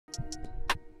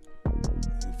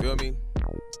You feel me?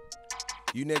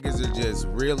 You niggas are just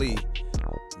really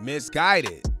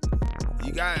misguided.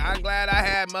 I'm glad I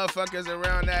had motherfuckers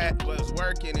around that was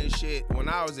working and shit when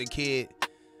I was a kid.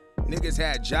 Niggas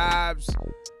had jobs.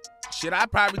 Shit, I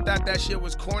probably thought that shit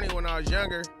was corny when I was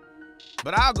younger.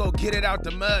 But I'll go get it out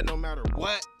the mud no matter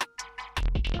what.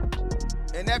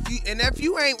 And if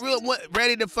you ain't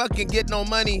ready to fucking get no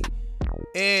money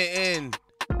and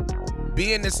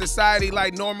be in the society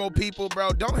like normal people,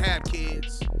 bro, don't have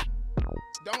kids.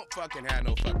 Don't fucking have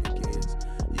no fucking kids.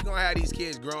 You gonna have these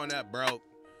kids growing up broke,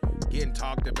 getting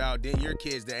talked about, then your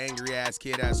kid's the angry ass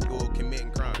kid at school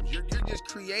committing crimes. You're just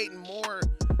creating more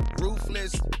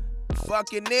ruthless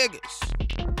fucking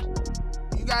niggas.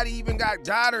 You even got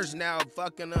daughters now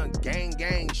fucking on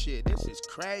gang shit. This is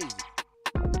crazy.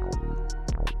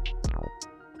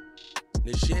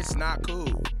 This shit's not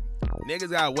cool.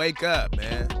 Niggas gotta wake up,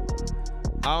 man.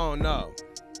 I don't know.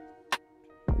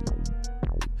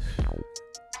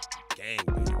 Gang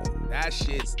banging. That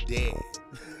shit's dead.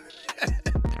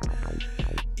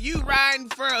 You riding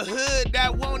for a hood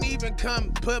that won't even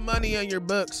come put money on your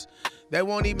books. That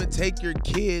won't even take your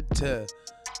kid to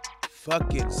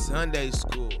fucking Sunday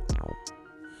school.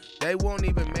 They won't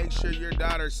even make sure your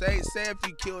daughter, say if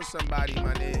you kill somebody,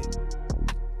 my nigga.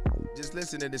 Just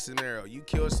listen to this scenario. You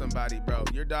kill somebody, bro.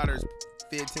 Your daughter's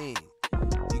 15.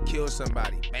 You kill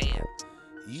somebody, bam.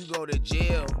 You go to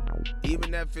jail,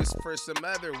 even if it's for some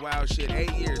other wild shit,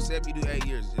 8 years. Say if you do 8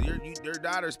 years, your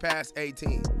daughter's past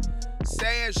 18.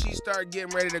 Say if she start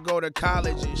getting ready to go to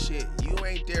college and shit, you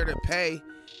ain't there to pay.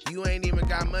 You ain't even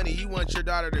got money. You want your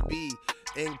daughter to be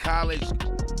in college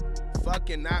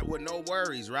fucking not with no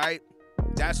worries, right?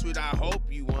 That's what I hope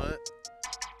you want.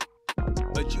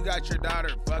 But you got your daughter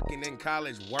fucking in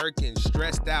college working,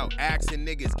 stressed out, asking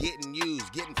niggas, getting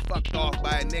used, getting fucked off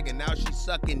by a nigga. Now she's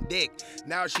sucking dick.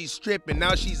 Now she's stripping.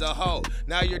 Now she's a hoe.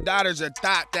 Now your daughter's a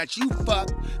thought that you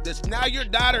fucked. Now your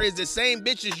daughter is the same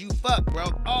bitch as you fuck, bro.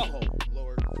 Oh,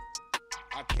 Lord.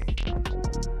 I can't.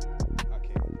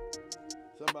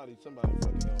 Somebody fucking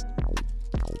help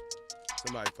me.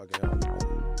 Somebody fucking help me.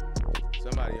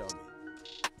 Somebody help me.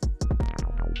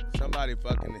 Somebody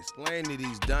fucking explain to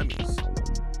these dummies.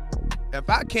 If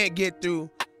I can't get through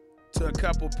to a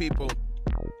couple people,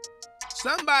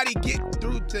 somebody get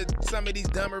through to some of these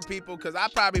dumber people, because I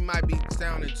probably might be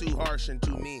sounding too harsh and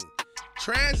too mean.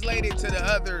 Translate it to the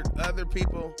other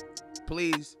people,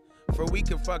 please, for we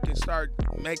can fucking start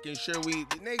making sure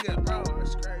nigga, bro,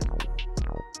 it's crazy,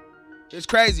 bro. It's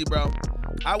crazy, bro.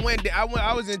 I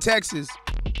was in Texas.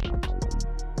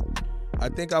 I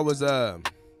think I was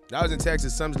in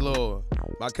Texas.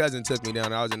 My cousin took me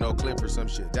down. I was in Oak Cliff or some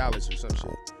shit, Dallas or some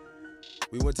shit.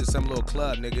 We went to some little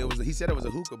club, nigga. He said it was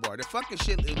a hookah bar. The fucking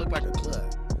shit, it looked like a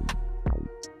club.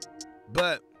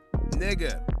 But,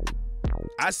 nigga,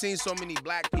 I seen so many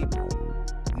black people,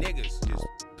 niggas, just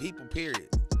people, period.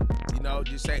 You know,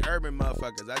 just say urban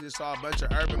motherfuckers. I just saw a bunch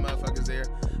of urban motherfuckers there.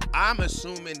 I'm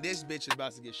assuming this bitch is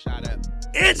about to get shot up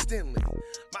instantly.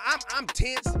 I'm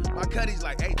tense. My cuttie's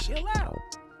like, hey, chill out.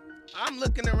 I'm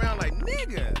looking around like,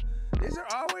 nigga, is there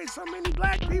always so many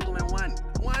black people in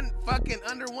one fucking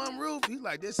under one roof? He's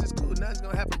like, this is cool. Nothing's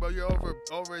gonna happen, bro. You're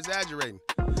over exaggerating.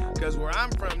 Cause where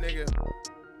I'm from, nigga,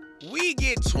 we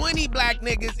get 20 black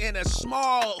niggas in a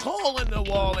small hole in the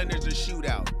wall and there's a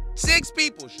shootout. 6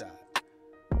 people shot.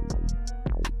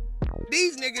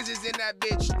 These niggas is in that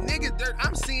bitch. Niggas,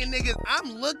 I'm seeing niggas,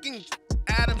 I'm looking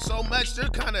at them so much, they're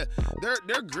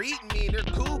greeting me, they're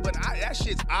cool, but that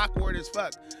shit's awkward as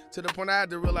fuck. To the point I had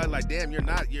to realize, like, damn, you're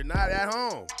not at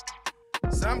home.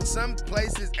 Some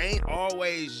places ain't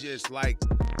always just like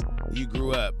you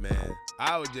grew up, man.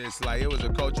 I was just like, it was a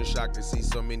culture shock to see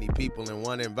so many people in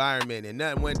one environment and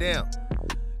nothing went down.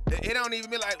 It don't even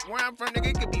be like where I'm from, nigga,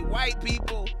 it could be white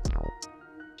people.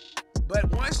 But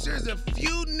once there's a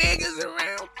few niggas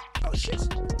around, oh, shit's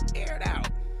aired out.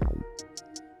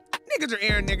 Niggas are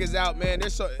airing niggas out, man.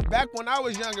 Back when I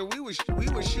was younger, we was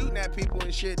shooting at people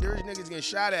and shit. There was niggas getting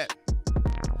shot at.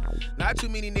 Not too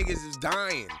many niggas is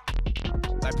dying.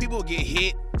 Like, people would get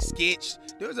hit, sketched.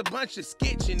 There was a bunch of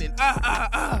sketching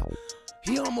and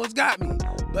he almost got me.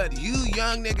 But you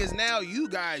young niggas now, you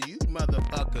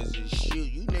motherfuckers is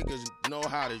shoot. You niggas know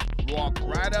how to walk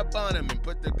right up on him and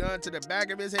put the gun to the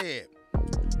back of his head.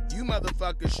 You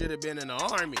motherfuckers should have been in the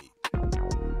army.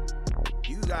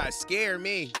 You guys scare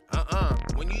me.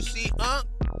 When you see Unc,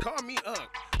 call me Unc.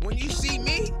 When you see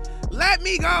me, let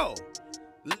me go.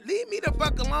 Leave me the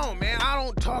fuck alone, man. I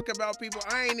don't talk about people.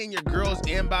 I ain't in your girl's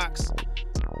inbox.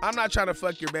 I'm not trying to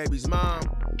fuck your baby's mom.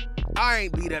 I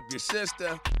ain't beat up your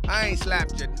sister. I ain't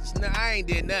slapped your, I ain't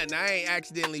did nothing. I ain't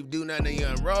accidentally do nothing to you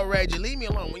on road rage. Leave me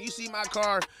alone. When you see my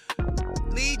car,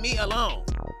 leave me alone.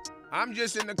 I'm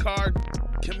just in the car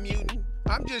commuting.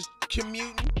 I'm just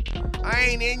commuting. I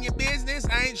ain't in your business.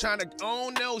 I ain't trying to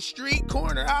own no street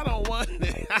corner. I don't want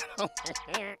it.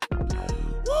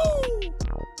 Woo!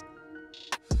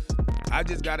 I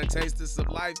just got a taste of some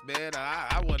life, man.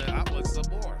 I want some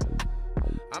more.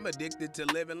 I'm addicted to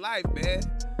living life, man.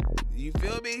 You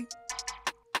feel me?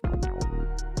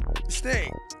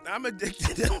 Sting, I'm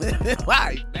addicted to living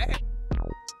life, man.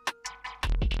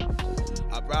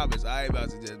 I promise, I ain't about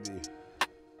to just be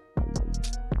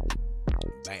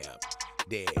bam,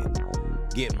 dead.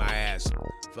 Get my ass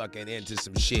fucking into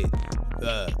some shit.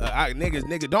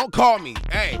 Niggas, don't call me.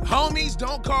 Hey, homies,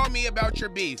 don't call me about your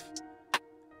beef.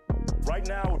 Right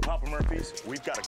now with Papa Murphy's, we've got a